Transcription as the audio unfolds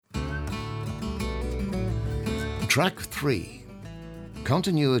Track 3.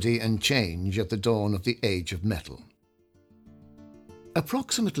 Continuity and change at the dawn of the Age of Metal.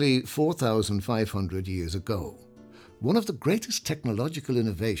 Approximately 4,500 years ago, one of the greatest technological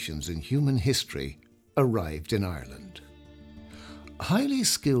innovations in human history arrived in Ireland. Highly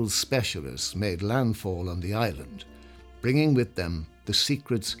skilled specialists made landfall on the island, bringing with them the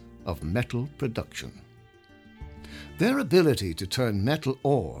secrets of metal production. Their ability to turn metal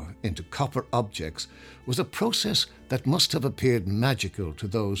ore into copper objects was a process that must have appeared magical to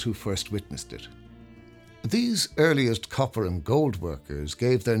those who first witnessed it. These earliest copper and gold workers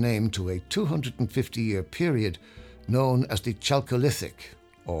gave their name to a 250-year period known as the Chalcolithic,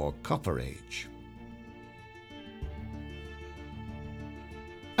 or Copper Age.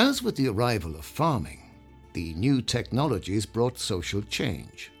 As with the arrival of farming, the new technologies brought social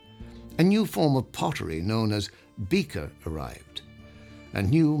change. A new form of pottery known as beaker arrived, and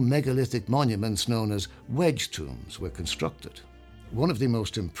new megalithic monuments known as wedge tombs were constructed. One of the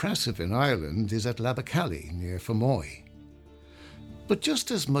most impressive in Ireland is at Labacally near Fermoy. But just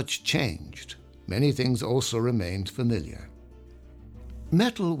as much changed, many things also remained familiar.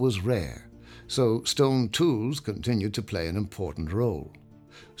 Metal was rare, so stone tools continued to play an important role.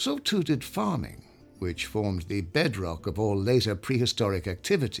 So too did farming, which formed the bedrock of all later prehistoric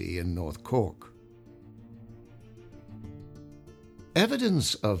activity in North Cork.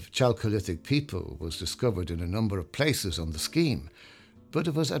 Evidence of Chalcolithic people was discovered in a number of places on the scheme, but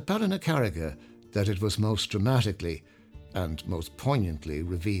it was at Ballinaccarriga that it was most dramatically and most poignantly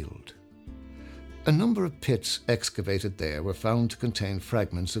revealed. A number of pits excavated there were found to contain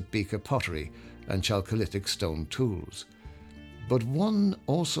fragments of beaker pottery and Chalcolithic stone tools, but one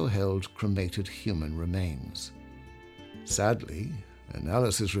also held cremated human remains. Sadly,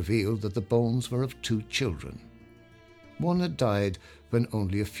 analysis revealed that the bones were of 2 children. One had died when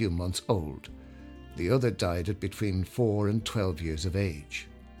only a few months old. The other died at between 4 and 12 years of age.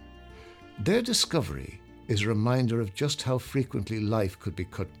 Their discovery is a reminder of just how frequently life could be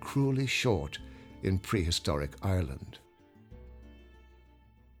cut cruelly short in prehistoric Ireland.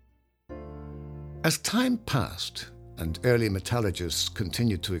 As time passed and early metallurgists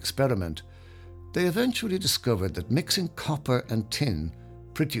continued to experiment, they eventually discovered that mixing copper and tin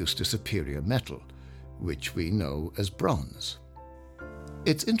produced a superior metal, which we know as bronze.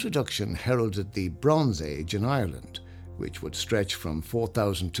 Its introduction heralded the Bronze Age in Ireland, which would stretch from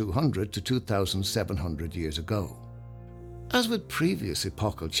 4,200 to 2,700 years ago. As with previous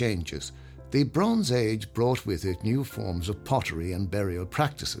epochal changes, the Bronze Age brought with it new forms of pottery and burial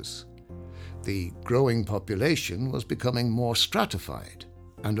practices. The growing population was becoming more stratified,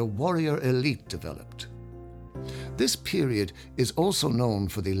 and a warrior elite developed. This period is also known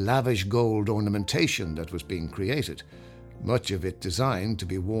for the lavish gold ornamentation that was being created, much of it designed to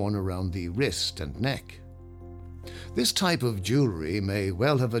be worn around the wrist and neck. This type of jewellery may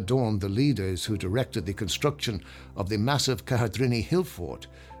well have adorned the leaders who directed the construction of the massive Caherdrinny Hill fort,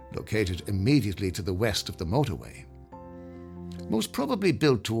 located immediately to the west of the motorway. Most probably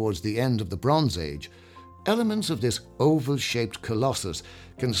built towards the end of the Bronze Age, elements of this oval-shaped colossus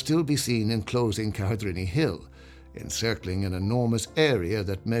can still be seen enclosing Caherdrinny Hill, encircling an enormous area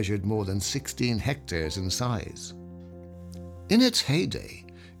that measured more than 16 hectares in size. In its heyday,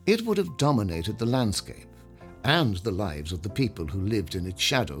 it would have dominated the landscape and the lives of the people who lived in its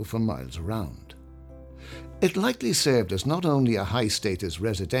shadow for miles around. It likely served as not only a high-status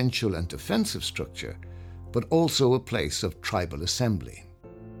residential and defensive structure, but also a place of tribal assembly.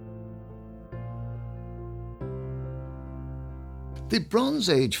 The Bronze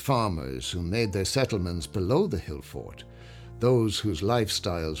Age farmers who made their settlements below the hill fort, those whose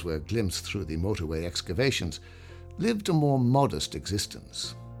lifestyles were glimpsed through the motorway excavations, lived a more modest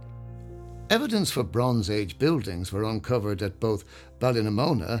existence. Evidence for Bronze Age buildings were uncovered at both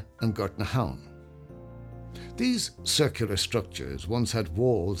Ballinamona and Gortnahown. These circular structures once had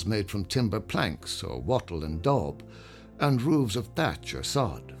walls made from timber planks or wattle and daub, and roofs of thatch or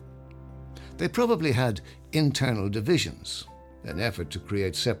sod. They probably had internal divisions, an effort to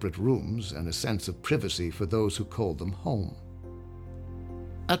create separate rooms and a sense of privacy for those who called them home.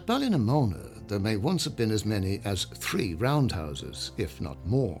 At Ballinamona, there may once have been as many as 3 roundhouses, if not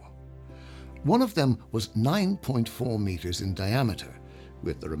more. One of them was 9.4 metres in diameter,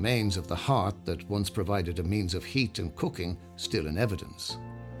 with the remains of the hearth that once provided a means of heat and cooking still in evidence.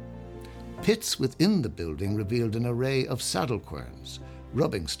 Pits within the building revealed an array of saddle querns,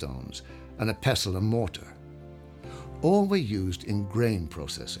 rubbing stones, and a pestle and mortar. All were used in grain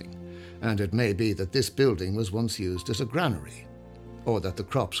processing, and it may be that this building was once used as a granary, or that the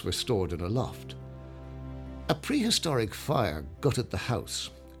crops were stored in a loft. A prehistoric fire gutted the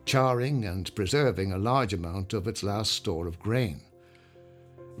house, charring and preserving a large amount of its last store of grain.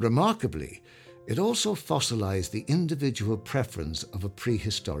 Remarkably, it also fossilized the individual preference of a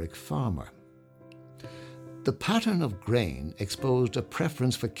prehistoric farmer. The pattern of grain exposed a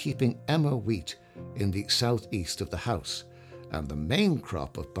preference for keeping emmer wheat in the southeast of the house, and the main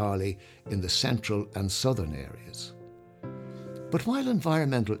crop of barley in the central and southern areas. But while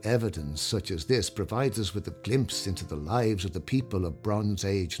environmental evidence such as this provides us with a glimpse into the lives of the people of Bronze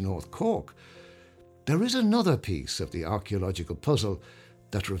Age North Cork, there is another piece of the archaeological puzzle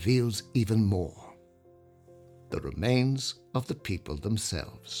that reveals even more: the remains of the people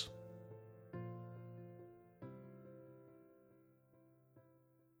themselves.